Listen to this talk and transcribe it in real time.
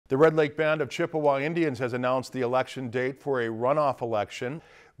The Red Lake Band of Chippewa Indians has announced the election date for a runoff election.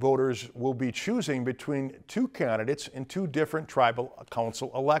 Voters will be choosing between two candidates in two different tribal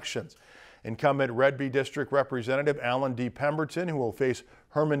council elections. Incumbent Red Bee District Representative Alan D. Pemberton, who will face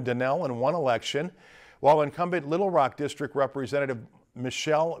Herman Donnell in one election, while incumbent Little Rock District Representative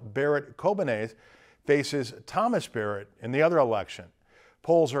Michelle Barrett-Cobanez faces Thomas Barrett in the other election.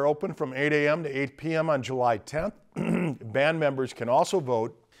 Polls are open from 8 a.m. to 8 p.m. on July 10th. Band members can also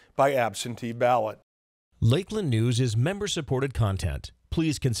vote by absentee ballot. Lakeland News is member-supported content.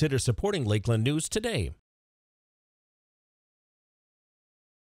 Please consider supporting Lakeland News today.